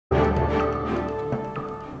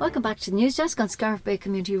Welcome back to the News Desk on Scariff Bay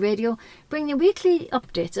Community Radio, bringing you weekly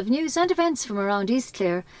updates of news and events from around East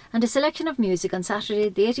Clare and a selection of music on Saturday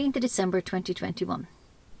the 18th of December 2021.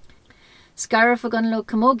 Scariff Ogonnelloe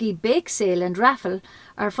Camogie Bake Sale and Raffle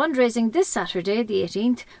are fundraising this Saturday the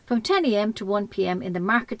 18th from 10 a.m. to 1 p.m. in the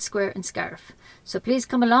Market Square in Scariff. So please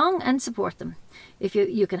come along and support them. If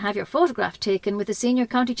you can have your photograph taken with the senior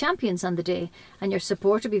county champions on the day, and your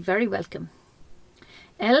support will be very welcome.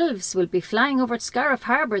 Elves will be flying over at Scariff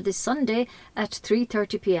Harbour this Sunday at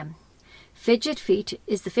 3:30 p.m. Fidget Feet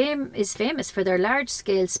is famous for their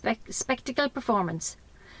large-scale spectacle performance.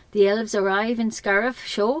 The Elves Arrive in Scariff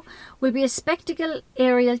show will be a spectacle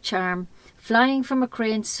aerial charm flying from a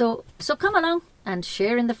crane, so come along and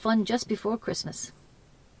share in the fun just before Christmas.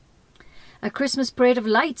 A Christmas parade of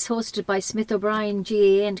lights hosted by Smith O'Brien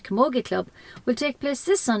GAA and Camogie Club will take place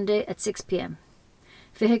this Sunday at 6 p.m.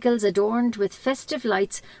 Vehicles adorned with festive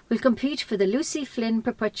lights will compete for the Lucy Flynn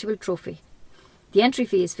Perpetual Trophy. The entry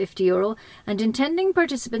fee is €50 and intending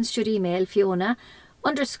participants should email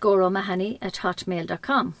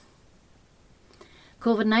Fiona_O'Mahony@hotmail.com.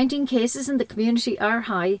 COVID-19 cases in the community are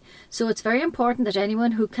high, so it's very important that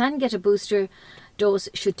anyone who can get a booster dose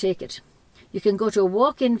should take it. You can go to a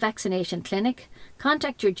walk-in vaccination clinic,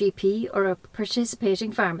 contact your GP or a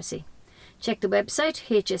participating pharmacy. Check the website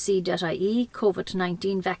hse.ie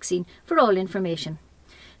COVID-19 vaccine for all information.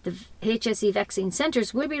 The HSE vaccine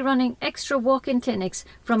centres will be running extra walk-in clinics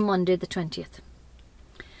from Monday the 20th.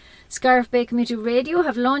 Scariff Bay Community Radio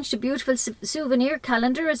have launched a beautiful souvenir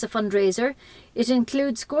calendar as a fundraiser. It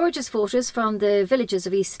includes gorgeous photos from the villages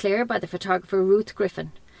of East Clare by the photographer Ruth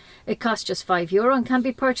Griffin. It costs just €5 and can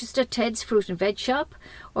be purchased at Ted's Fruit and Veg Shop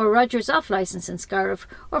or Rogers Off Licence in Scariff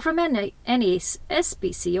or from any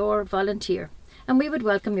SBC or volunteer, and we would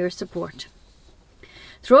welcome your support.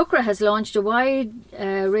 Throcra has launched a wide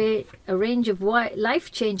range of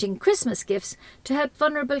life-changing Christmas gifts to help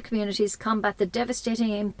vulnerable communities combat the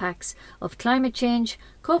devastating impacts of climate change,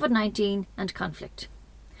 COVID-19 and conflict.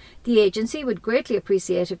 The agency would greatly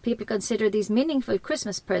appreciate if people consider these meaningful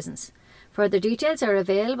Christmas presents. Further details are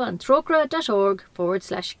available on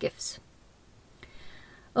throcra.org/gifts.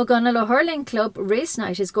 Ogonnelloe Hurling Club Race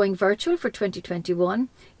Night is going virtual for 2021.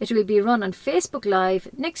 It will be run on Facebook Live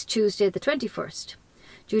next Tuesday the 21st.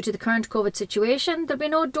 Due to the current COVID situation, there will be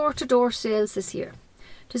no door-to-door sales this year.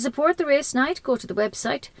 To support the race night, go to the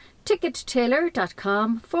website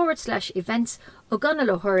tickettailor.com/events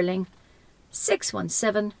Ogonnelloe Hurling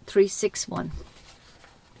 617361.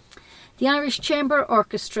 The Irish Chamber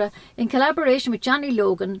Orchestra, in collaboration with Johnny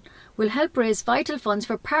Logan, will help raise vital funds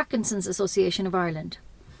for Parkinson's Association of Ireland.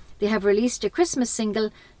 They have released a Christmas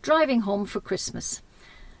single, Driving Home for Christmas,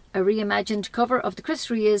 a reimagined cover of the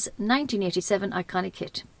Chris Ria's 1987 iconic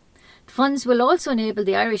hit. The funds will also enable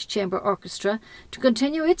the Irish Chamber Orchestra to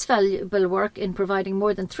continue its valuable work in providing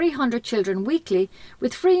more than 300 children weekly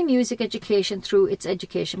with free music education through its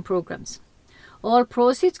education programmes. All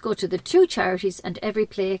proceeds go to the two charities and every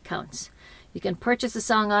play counts. You can purchase a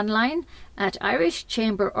song online at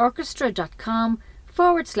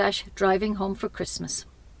irishchamberorchestra.com/driving home for Christmas.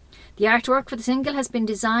 The artwork for the single has been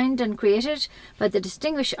designed and created by the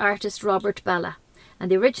distinguished artist Robert Balla, and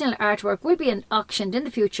the original artwork will be auctioned in the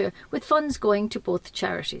future with funds going to both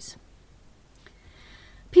charities.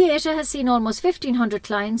 Pieta has seen almost 1,500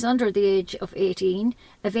 clients under the age of 18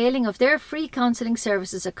 availing of their free counselling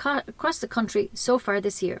services across the country so far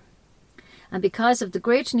this year. And because of the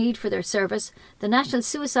great need for their service, the National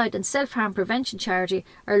Suicide and Self-Harm Prevention Charity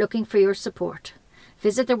are looking for your support.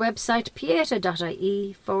 Visit their website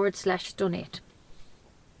pieta.ie/donate.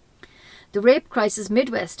 The Rape Crisis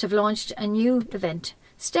Midwest have launched a new event,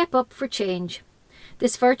 Step Up for Change.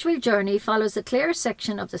 This virtual journey follows the Clare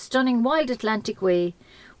section of the stunning Wild Atlantic Way,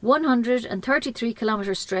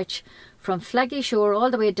 133-kilometre stretch from Flaggy Shore all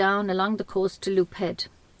the way down along the coast to Loop Head.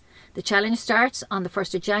 The challenge starts on the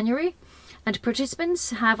 1st of January and participants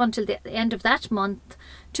have until the end of that month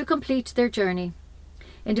to complete their journey.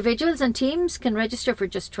 Individuals and teams can register for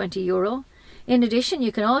just €20. In addition,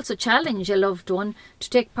 you can also challenge a loved one to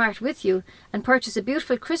take part with you and purchase a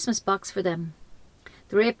beautiful Christmas box for them.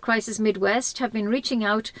 The Rape Crisis Midwest have been reaching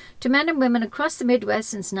out to men and women across the Midwest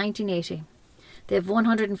since 1980. They have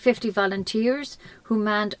 150 volunteers who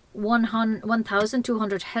manned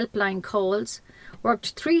 1,200 helpline calls,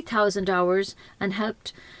 worked 3,000 hours and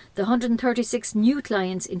helped the 136 new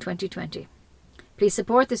clients in 2020. Please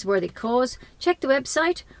support this worthy cause. Check the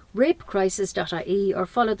website rapecrisis.ie or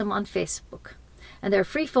follow them on Facebook. And their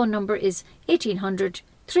free phone number is 1800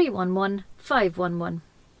 311 511.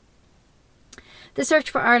 The search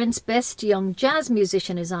for Ireland's best young jazz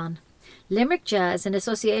musician is on. Limerick Jazz, in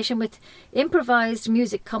association with Improvised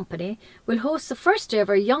Music Company, will host the first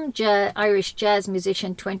ever Young Irish Jazz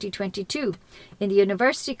Musician 2022 in the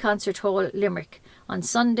University Concert Hall, Limerick, on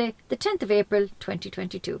Sunday, the 10th of April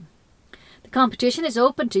 2022. The competition is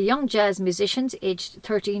open to young jazz musicians aged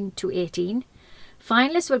 13 to 18.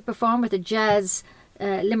 Finalists will perform with a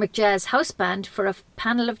Limerick Jazz House Band for a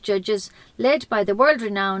panel of judges led by the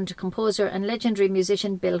world-renowned composer and legendary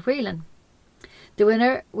musician Bill Whelan. The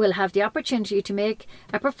winner will have the opportunity to make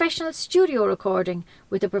a professional studio recording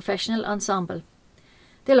with a professional ensemble.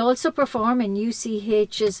 They'll also perform in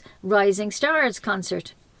UCH's Rising Stars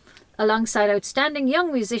concert, alongside outstanding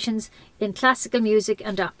young musicians in classical music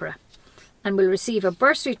and opera, and will receive a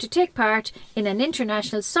bursary to take part in an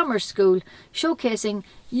international summer school showcasing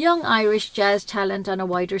young Irish jazz talent on a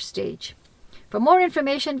wider stage. For more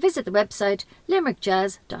information, visit the website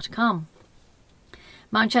limerickjazz.com.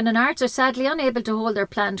 Mount Shannon Arts are sadly unable to hold their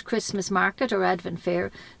planned Christmas market or Advent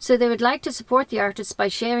fair, so they would like to support the artists by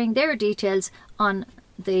sharing their details on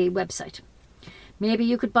the website. Maybe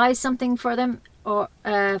you could buy something for them or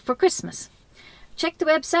for Christmas. Check the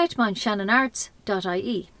website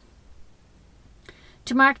mountshannonarts.ie.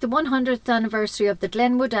 To mark the 100th anniversary of the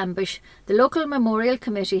Glenwood Ambush, the local Memorial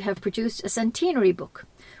Committee have produced a centenary book,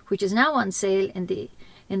 which is now on sale in the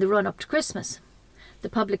run-up to Christmas. The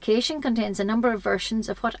publication contains a number of versions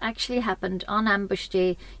of what actually happened on Ambush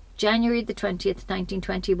Day, January the 20th,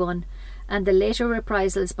 1921, and the later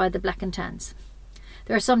reprisals by the Black and Tans.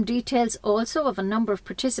 There are some details also of a number of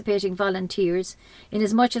participating volunteers,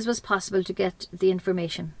 inasmuch as was possible to get the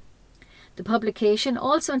information. The publication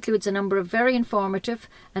also includes a number of very informative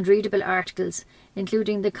and readable articles,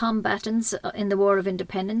 including The Combatants in the War of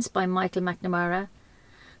Independence by Michael McNamara,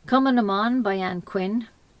 Cumann na mBan by Anne Quinn,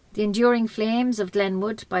 The Enduring Flames of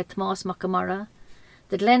Glenwood by Tomás Mac Amara,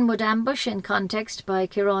 The Glenwood Ambush in Context by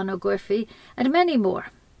Ciarán O'Gorfy, and many more.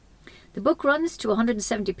 The book runs to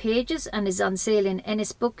 170 pages and is on sale in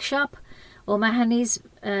Ennis Bookshop, O'Mahony's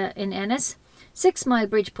in Ennis, 6 Mile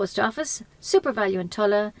Bridge Post Office, SuperValu in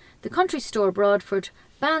Tulla, the Country Store Broadford,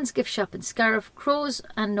 Ban's Gift Shop in Scariff, Crow's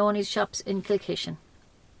and Noni's shops in Kilkishen.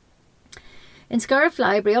 In Scariff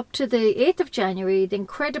Library, up to the 8th of January, the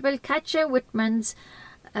incredible Katja Whitman's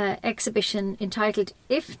exhibition entitled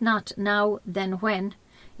If Not Now, Then When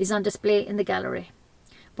is on display in the gallery.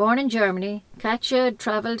 Born in Germany, Katja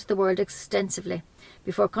travelled the world extensively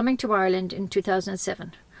before coming to Ireland in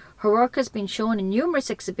 2007. Her work has been shown in numerous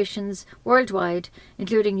exhibitions worldwide,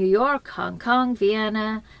 including New York, Hong Kong,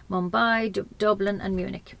 Vienna, Mumbai, Dublin and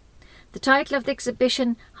Munich. The title of the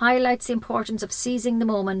exhibition highlights the importance of seizing the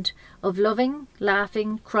moment, of loving,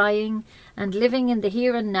 laughing, crying and living in the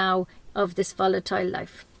here and now of this volatile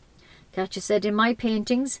life. Katja said, "In my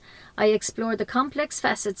paintings, I explore the complex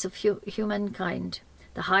facets of humankind,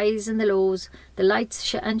 the highs and the lows, the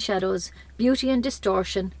lights and shadows, beauty and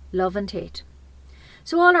distortion, love and hate."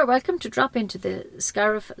 So all are welcome to drop into the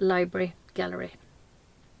Scariff Library Gallery.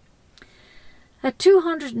 A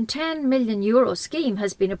 €210 million scheme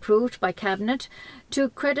has been approved by Cabinet to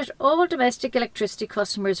credit all domestic electricity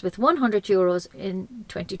customers with €100 in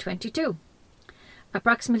 2022.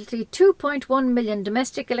 Approximately 2.1 million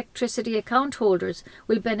domestic electricity account holders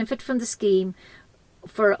will benefit from the scheme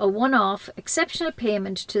for a one-off exceptional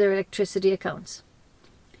payment to their electricity accounts.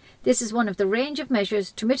 This is one of the range of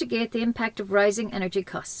measures to mitigate the impact of rising energy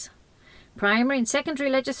costs. Primary and secondary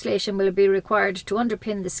legislation will be required to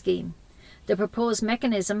underpin the scheme. The proposed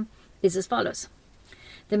mechanism is as follows.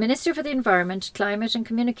 The Minister for the Environment, Climate and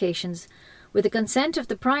Communications, with the consent of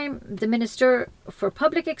the Minister for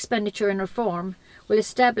Public Expenditure and Reform, will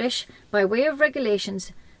establish, by way of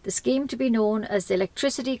regulations, the scheme to be known as the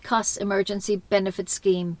Electricity Costs Emergency Benefit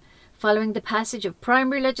Scheme, following the passage of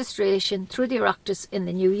primary legislation through the Oireachtas in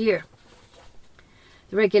the new year.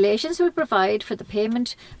 The regulations will provide for the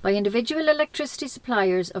payment by individual electricity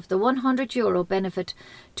suppliers of the €100 benefit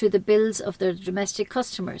to the bills of their domestic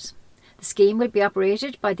customers. The scheme will be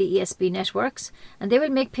operated by the ESB networks, and they will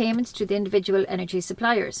make payments to the individual energy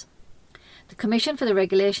suppliers. The Commission for the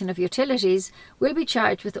Regulation of Utilities will be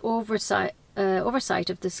charged with oversight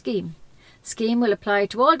of the scheme. The scheme will apply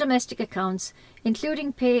to all domestic accounts,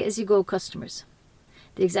 including pay-as-you-go customers.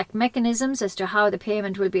 The exact mechanisms as to how the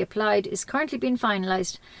payment will be applied is currently being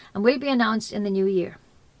finalised and will be announced in the new year.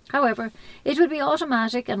 However, it will be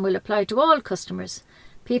automatic and will apply to all customers.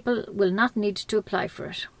 People will not need to apply for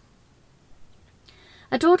it.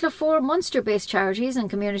 A total of 4 Munster-based charities and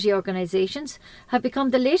community organisations have become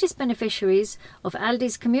the latest beneficiaries of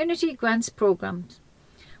Aldi's Community Grants Programme,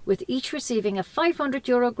 with each receiving a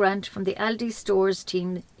 €500 grant from the Aldi Stores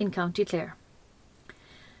team in County Clare.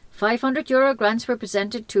 €500 grants were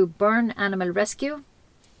presented to Burn Animal Rescue,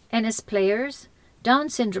 Ennis Players, Down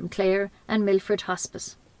Syndrome Clare and Milford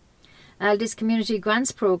Hospice. Aldi's Community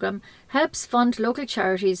Grants Programme helps fund local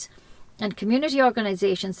charities and community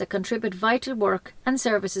organisations that contribute vital work and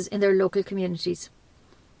services in their local communities.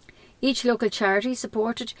 Each local charity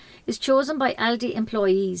supported is chosen by Aldi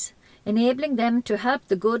employees, enabling them to help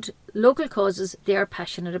the good local causes they are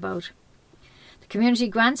passionate about. The Community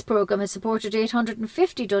Grants Programme has supported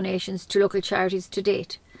 850 donations to local charities to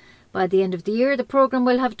date. By the end of the year, the programme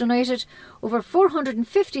will have donated over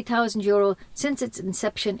 €450,000 since its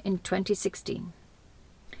inception in 2016.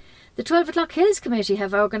 The 12 O'Clock Hills Committee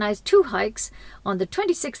have organised 2 hikes on the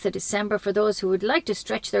 26th of December for those who would like to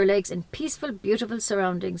stretch their legs in peaceful, beautiful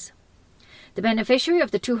surroundings. The beneficiary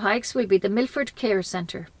of the 2 hikes will be the Milford Care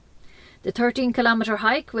Centre. The 13-kilometre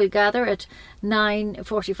hike will gather at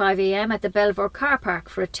 9:45am at the Belvoir Car Park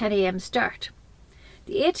for a 10am start.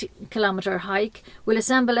 The 8-kilometre hike will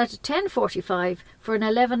assemble at 10:45 for an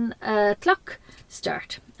 11 o'clock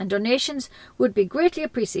start, and donations would be greatly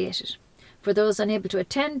appreciated. For those unable to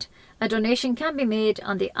attend, a donation can be made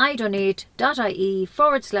on the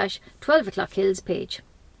idonate.ie/12 O'Clock Hills page.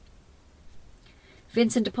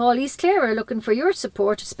 Vincent de Paul East Clare are looking for your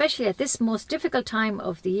support, especially at this most difficult time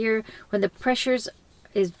of the year when the pressures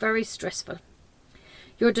is very stressful.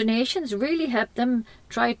 Your donations really help them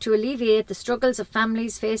try to alleviate the struggles of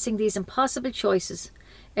families facing these impossible choices.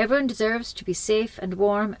 Everyone deserves to be safe and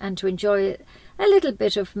warm and to enjoy a little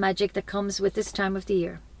bit of magic that comes with this time of the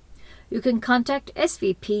year. You can contact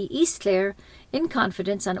SVP East Clare in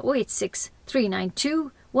confidence on 086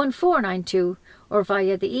 392 1492 or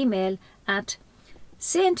via the email at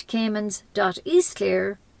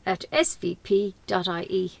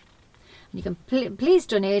stcaymans.eastclare@svp.ie. You can please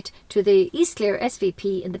donate to the East Clare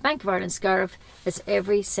SVP in the Bank of Ireland Scariff, as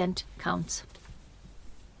every cent counts.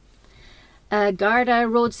 A Garda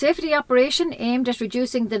road safety operation aimed at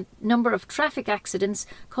reducing the number of traffic accidents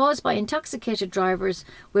caused by intoxicated drivers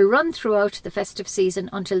will run throughout the festive season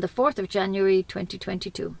until the 4th of January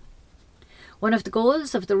 2022. One of the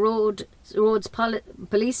goals of the roads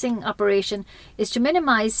policing operation is to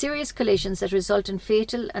minimise serious collisions that result in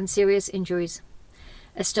fatal and serious injuries.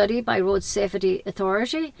 A study by Road Safety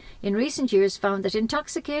Authority in recent years found that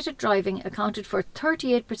intoxicated driving accounted for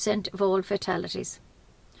 38% of all fatalities.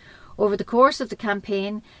 Over the course of the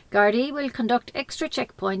campaign, Gardaí will conduct extra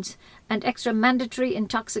checkpoints and extra mandatory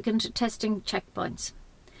intoxicant testing checkpoints.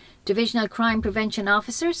 Divisional Crime Prevention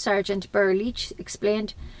Officer Sergeant Burr Leach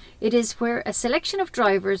explained, "It is where a selection of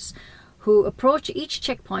drivers who approach each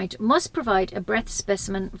checkpoint must provide a breath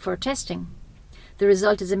specimen for testing. The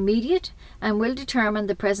result is immediate and will determine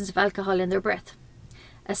the presence of alcohol in their breath.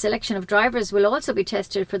 A selection of drivers will also be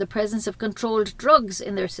tested for the presence of controlled drugs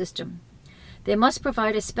in their system. They must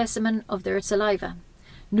provide a specimen of their saliva.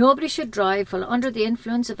 Nobody should drive while under the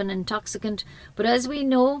influence of an intoxicant, but as we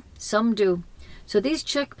know, some do. So these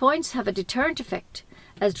checkpoints have a deterrent effect,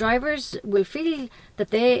 as drivers will feel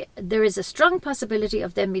that there is a strong possibility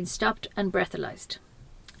of them being stopped and breathalyzed.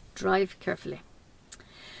 Drive carefully."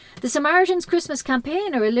 The Samaritans Christmas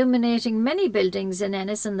campaign are illuminating many buildings in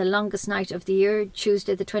Ennis on the longest night of the year,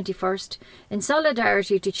 Tuesday the 21st, in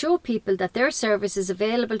solidarity to show people that their service is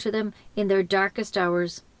available to them in their darkest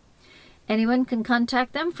hours. Anyone can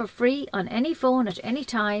contact them for free on any phone at any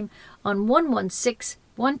time on 116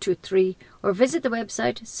 123 or visit the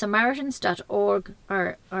website samaritans.org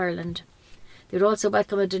Ireland. They would also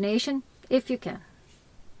welcome a donation if you can.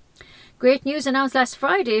 Great news announced last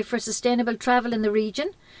Friday for sustainable travel in the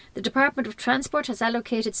region. The Department of Transport has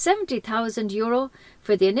allocated €70,000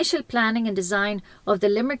 for the initial planning and design of the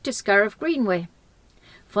Limerick to Scariff Greenway.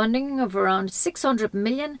 Funding of around €600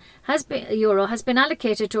 million has been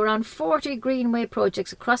allocated to around 40 greenway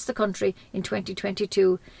projects across the country in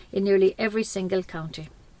 2022 in nearly every single county.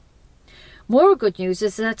 More good news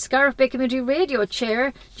is that Scariff Bay Community Radio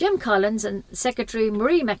Chair Jim Collins and Secretary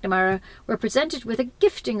Marie McNamara were presented with a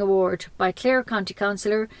gifting award by Clare County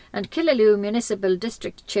Councillor and Killaloe Municipal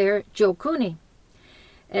District Chair Joe Cooney.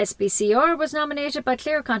 SBCR was nominated by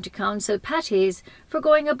Clare County Council Pat Hayes for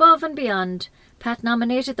going above and beyond. Pat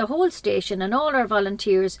nominated the whole station and all our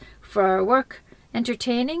volunteers for our work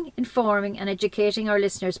entertaining, informing and educating our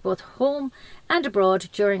listeners both home and abroad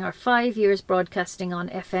during our 5 years broadcasting on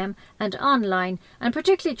FM and online, and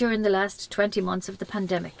particularly during the last 20 months of the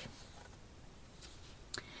pandemic.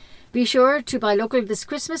 Be sure to buy local this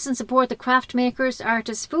Christmas and support the craft makers,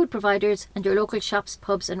 artists, food providers and your local shops,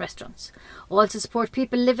 pubs and restaurants. Also support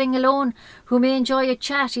people living alone who may enjoy a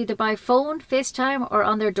chat either by phone, FaceTime or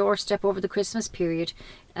on their doorstep over the Christmas period,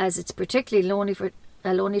 as it's particularly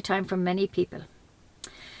a lonely time for many people.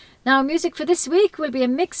 Now, music for this week will be a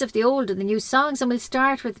mix of the old and the new songs, and we'll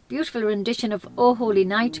start with a beautiful rendition of O Holy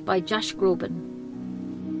Night by Josh Groban.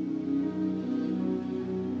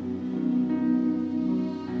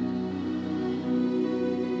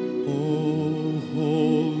 O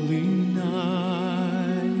holy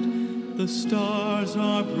night, the stars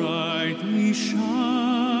are brightly shining.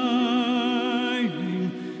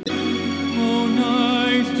 O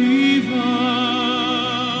night divine.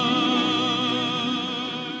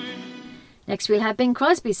 Next we'll have Bing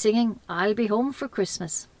Crosby singing I'll Be Home for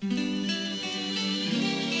Christmas.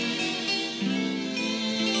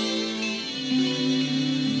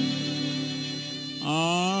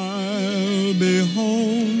 I'll be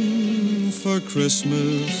home for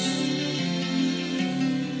Christmas.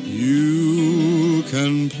 You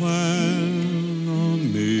can plan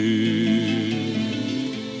on me.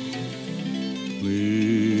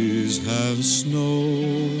 Please have snow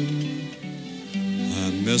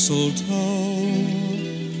and mistletoe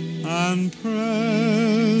and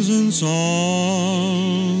presents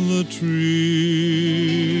on the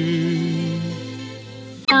tree.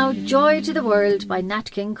 Now, Joy to the World by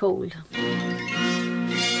Nat King Cole.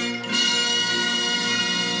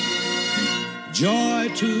 Joy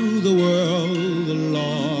to the world, the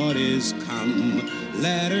Lord is come.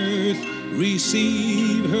 Let earth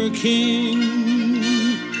receive her King.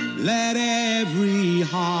 Let every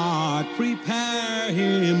heart prepare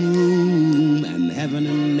him room. And heaven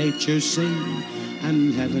and nature sing,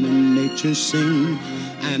 and heaven and nature sing,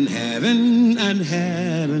 and heaven and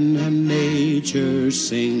heaven and nature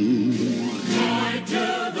sing. Joy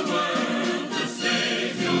to the world, the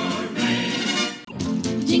Savior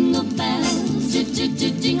reigns. Jingle bells,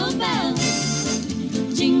 jingle bells,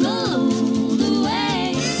 jingle all the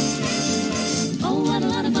way. Oh, what a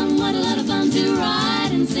lot of fun, what a lot of fun to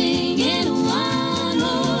ride and sing in a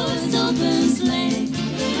one-horse open sleigh.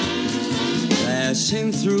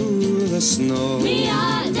 Dashing through the snow, We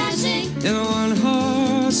are dashing in a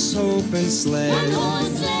one-horse open sleigh.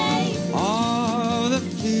 one-horse sleigh. All the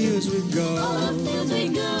fields we go, All the fields we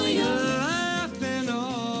go, we go. laughing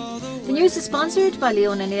all the way. The news is sponsored by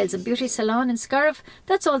Leona Nails and Beauty Salon in Scariff.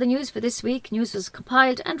 That's all the news for this week. News was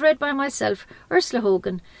compiled and read by myself, Ursula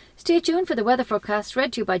Hogan. Stay tuned for the weather forecast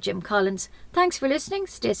read to you by Jim Collins. Thanks for listening,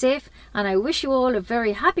 stay safe, and I wish you all a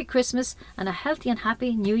very happy Christmas and a healthy and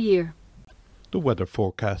happy New Year. The weather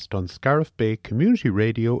forecast on Scariff Bay Community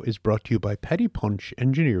Radio is brought to you by Paddy Punch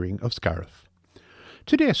Engineering of Scariff.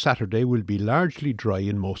 Today, Saturday, will be largely dry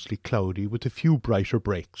and mostly cloudy with a few brighter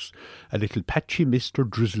breaks. A little patchy mist or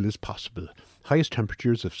drizzle is possible. Highest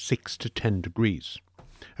temperatures of 6 to 10 degrees.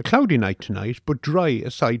 A cloudy night tonight, but dry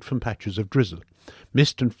aside from patches of drizzle.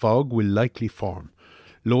 Mist and fog will likely form.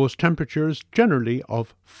 Lowest temperatures generally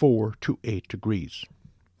of 4 to 8 degrees.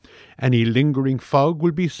 Any lingering fog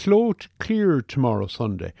will be slow to clear tomorrow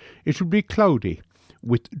Sunday. It will be cloudy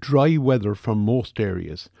with dry weather from most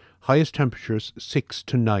areas. Highest temperatures 6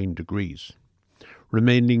 to 9 degrees.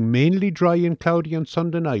 Remaining mainly dry and cloudy on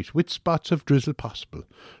Sunday night with spots of drizzle possible.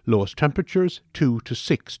 Lowest temperatures 2 to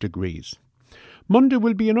 6 degrees. Monday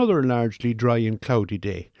will be another largely dry and cloudy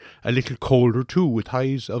day. A little colder too with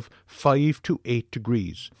highs of 5 to 8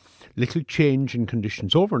 degrees. Little change in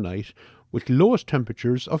conditions overnight with lowest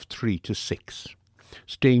temperatures of 3 to 6.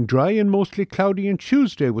 Staying dry and mostly cloudy on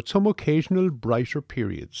Tuesday with some occasional brighter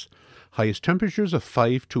periods. Highest temperatures of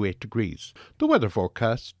 5 to 8 degrees. The weather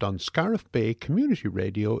forecast on Scariff Bay Community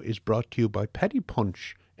Radio is brought to you by Paddy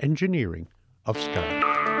Punch Engineering of Scariff.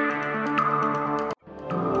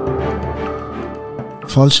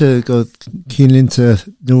 Fáilte go cínlínta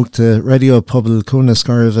nuachta radio pobl cúna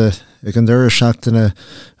Scaribh ag an deir seachtaine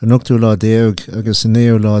an 8 lá déag agus an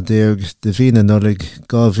 9 lá déag de bhína nullig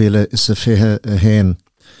 2021.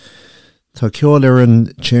 Tá ceol ar an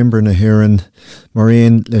chamber na hÉireann mar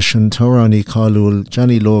aon leis an tóránaí cáiliúil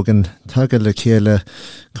Johnny Logan tagad le chéile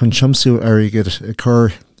chun siomsú airgid a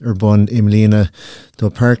chur ar bun imlína do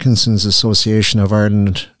Parkinson's Association of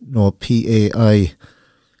Ireland nó PAI.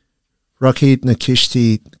 Rockhead na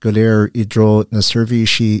cistí go léir I dro na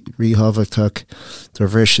seirbhísí ríthabhachtach do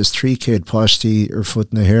bhris is 300 páistí ar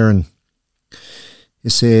fud na hÉireann.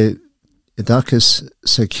 Is é I dtachas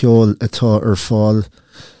sa ceol atá ar fáil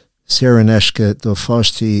Sarah Neshke do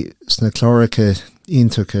fáistí sna chláracha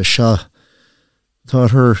iontacha seo. Tá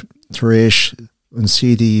thar tar éis an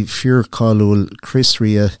CD fear cáiliúil Chris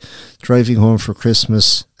Ria Driving Home for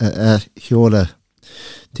Christmas a Heola.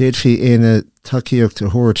 Déad fi éine takeíocht a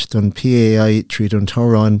thuirt don PAI trí don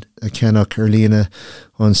tórán a ceannach ar lína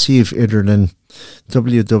on Siomh Idirlín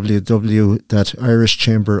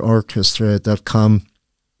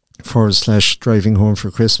www.irishchamberorchestra.com/Driving Home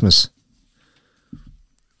for Christmas.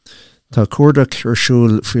 Tá cuardach ar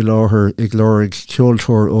siúl faoi láthair ag glóraigh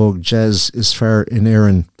ceoltóir óg jazz is fearr in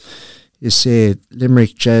éireann. Is é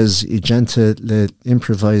Limerick Jazz I genta le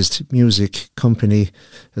Improvised Music Company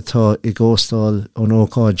atá I ggóstáil an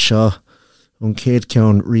ócáid seo an céad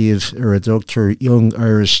ceann riamh ar a Dr. Young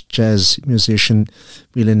Irish Jazz Musician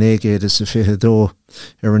 1922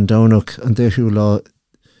 ar an domhnach an 10 lá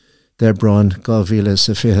Debrán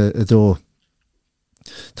 2022.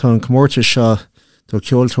 Tá an comórta seo do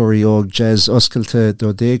ceoltóirí óg jazz oscailte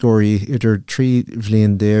do dégóirí idir 3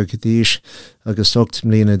 bhliain déag díos agus 8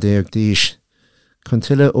 mbliana déag díos. Chun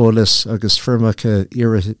tuile ólas agus firmacha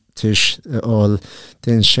iiritis áil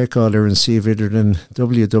den seiceáil ar an suíomh idirlinn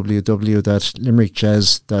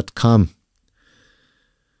www.limerickjazz.com.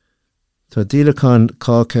 Tá díleachán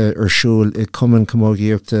cácha ar siúl ag cumann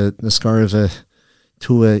comógaíochta na scarabh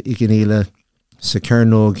tua I gníile sa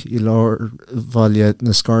cearnóg I lár bhaile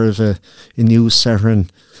na scarabh I New Saharan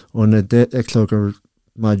ó na 10 eclog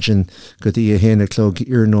maidin go dtí a 1 eclog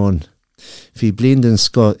iarnón. Bhí bliandan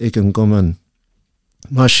sco ag an gcumann.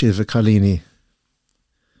 Maisibh a chalíní.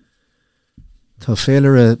 Tá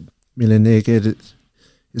féilire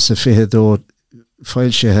 1922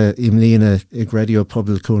 fáilsethe I mbliana ag Radio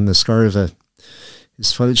Publicún na scarabh.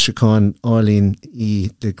 Is fáilseáin álín I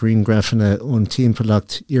de Greengraffanna ón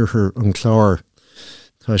timpeallacht iarthar an chlár.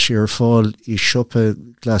 Tá sé ar fáil I siopa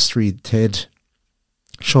Glasstreet Ted,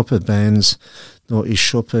 siopa bands, nó I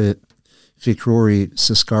siopa Vicrory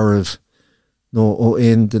sa scarabh, nó ó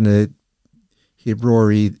aon de na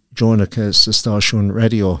hibróirí Jónacha sa stáisiún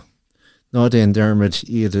radio. Ná déon dermid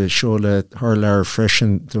iad a seola thar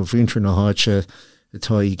freisin do bhíntar na háite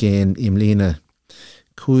atá I géin I mbliana.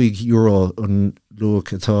 €5 an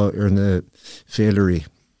luach atá ar na féileoirí.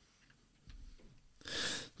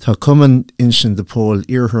 Tá cumann insin de pól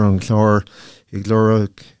iarthar an chlár ag glóraigh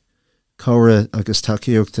cabhra agus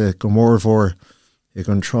tacaíochta go mórmhór ag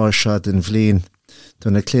an trásad den bhliain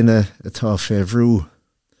don na cluine atá féhrú.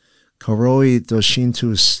 Cabhróidh do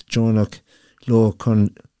síntiús Jónach lo chun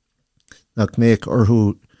nach méid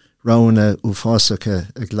orthú roghanna uafásacha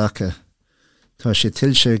ag leacha. Tá sé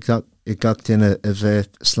tilse I gach duine a bheith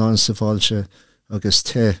slán sa bháilte agus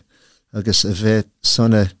te agus a bheith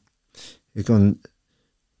sanna ag an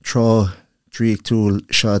tríochtúil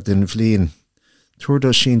seo den bhliain. Tuair do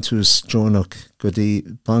síntiús Jónach go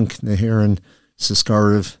dtí banc na hÉireann sa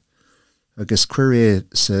scarabh agus cuir é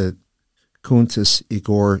sa cúntas I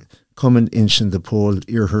gcóir cumann insin de pól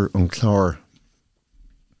iarthar an chlár.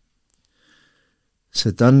 Sa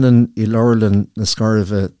danlan I leirlann na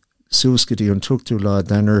scarabh suas go dtí an tuchtú lá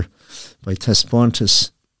danar by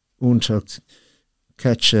Thespontis úntacht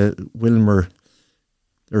Catcha Wilmer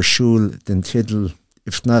ar siúl den tidal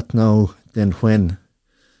if not now then when.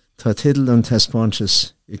 Tá tidal an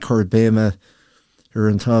Thespontis I chur béime ar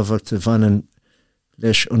an tábhacht a bhanan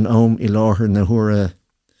leis an am I láthair na huaire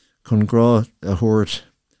chun grá a thuairt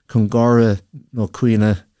chun gáire nó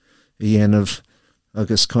cuioine a dhéanamh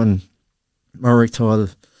agus chun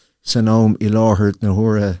marachtáil san am I láthair na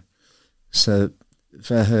huaire sa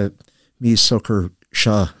bheitthe mísochar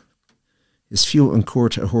seo. Is fiú an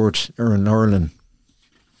cuairt a thuairt ar an leirlann.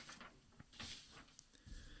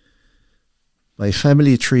 By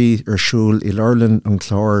family tree ar siúl I leirlann an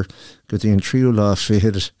chlár go dtí an tríú lá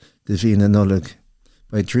fichid de bhí na nullag.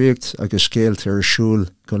 By dríocht agus scéalta ar siúl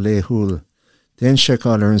go léthúil. Déan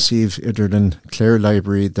seiceáil ar an suíomh idirlinn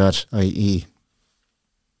clairelibrary.ie.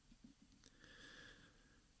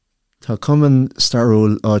 Tá cumann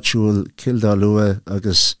starúil áitiúil Kildá Lua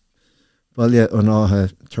agus baile an áthe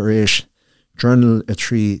tar éis journal a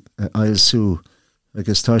trí a ailsú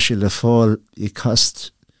agus tá sé le fáil I cast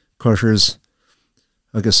cutters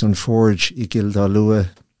agus an forge I Kildá Lua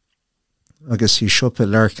agus I siopa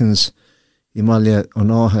Larkins I maile an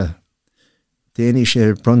áthe. Déanaí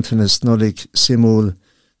sé brontanas nullig simúl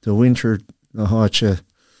do winter na háite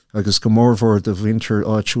agus go mórmhór do winter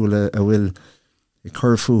áitiúla a bhfuil I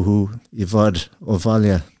curfuú I bhd ó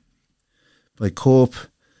bhaile. By cóp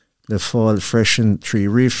le fáil freisin trí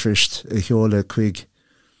riomhphoist a sheola chuig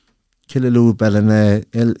Killaloo Ballina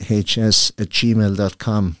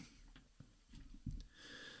LHS@gmail.com.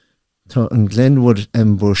 Tá an Glenwood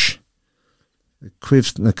ambush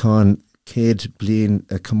cuimh naán 100 bliain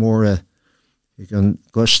a camóra ag an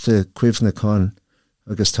goiste cuimhnacán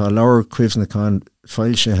agus tá leabhar cuimhnacán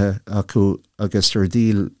fáilsethe acu agus ar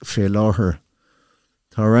díl fé láthair.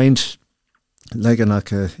 Tá roinnt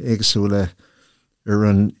legannacha éagsúla ar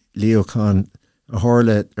an líochán a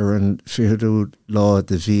tharla ar an 20 lá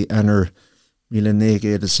de bhí anar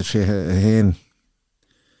 1921.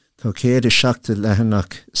 Tá 107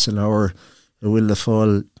 lehanach sa leabhar a bhfuil le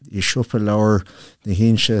fáil I siopa leabhar na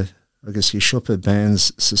hínse agus hí siopa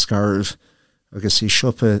bands sa Scarf, agus hí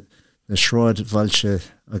siopa na Shráid Bhailte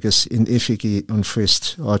agus in ifigi an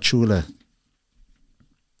frist áitiúla.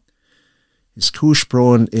 Is cúis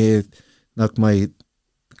brón nach mai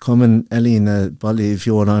cuman elína bailí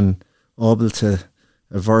bheoin an ábalte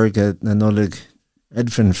a bharga na nolig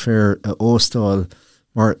Edvin Fair a óstáil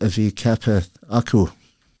mar a bhí cepa acu.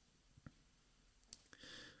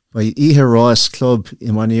 Ba ihe rás club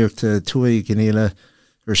I maníochta tuaí gníile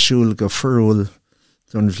siúl go furúil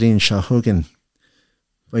don bhlíonn se thugan.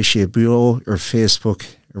 Ba sé buó Facebook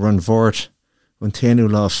an bhórt an 10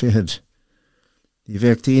 lá fihead. Ní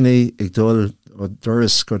bheith daoine ag dul ó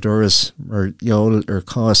doras go doras mar gheall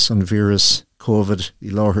cás an vírus COVID I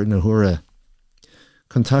láthair na huaire.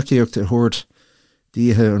 Contaíocht a thuirt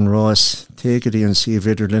díthe an rás tégadí an Siomh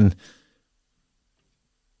Idirlinn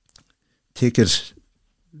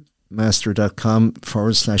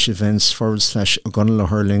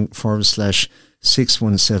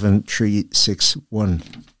ticketmaster.com/events/O'Gonilla-Hurling/617-361.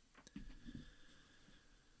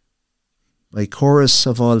 By chorus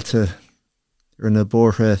savalta na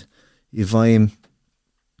bortha I bhaim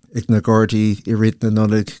ag na Gardaí I rit na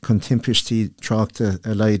nolig contimpistí tráchta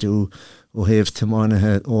a leidú ó héamh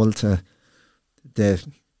timánathe óilta de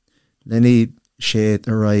lenny sé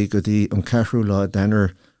a raig go dtí an 4 lá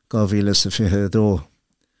danar 2022.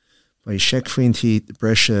 By seicfintí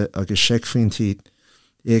breise agus seicfintí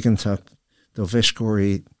éigeantach do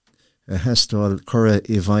bheiscóirí a heastáil cura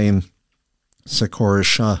I bhaim sa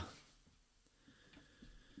chóras seo.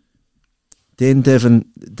 Déan Devon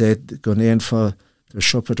dead go néanfa do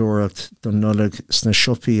siopadóireacht don nolig sna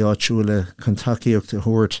siopaí áitiúla contaíocht a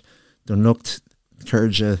thuirt don lucht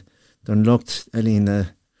cairde don lucht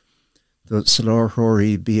elína do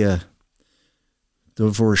salárthirí bia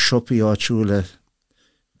do bhór siopaí áitiúla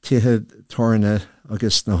tithe tarna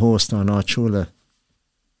agus na hóstán áitiúla.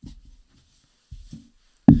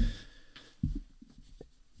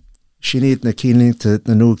 Sinead na cílingta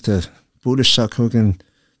na núgta búlaisteach thugan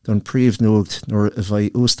don príomhnúgt nuair a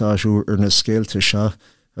bheith ústáisiú na scéalta seo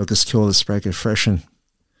agus ceol spreige freisin.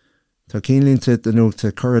 Tá cílingta na núgta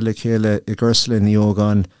cura le chéile I gcuirsalinn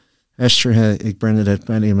Ógáin eistrithe ag Bernadette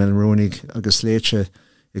Benny Mulrooney agus léite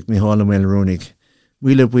ag Micheál Mulrooney.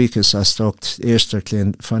 Míle buchas as stocht éisteach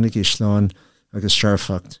linn fannaigh Sláán agus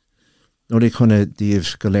Searfacht. Nóí chuna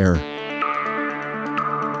díobh go léir.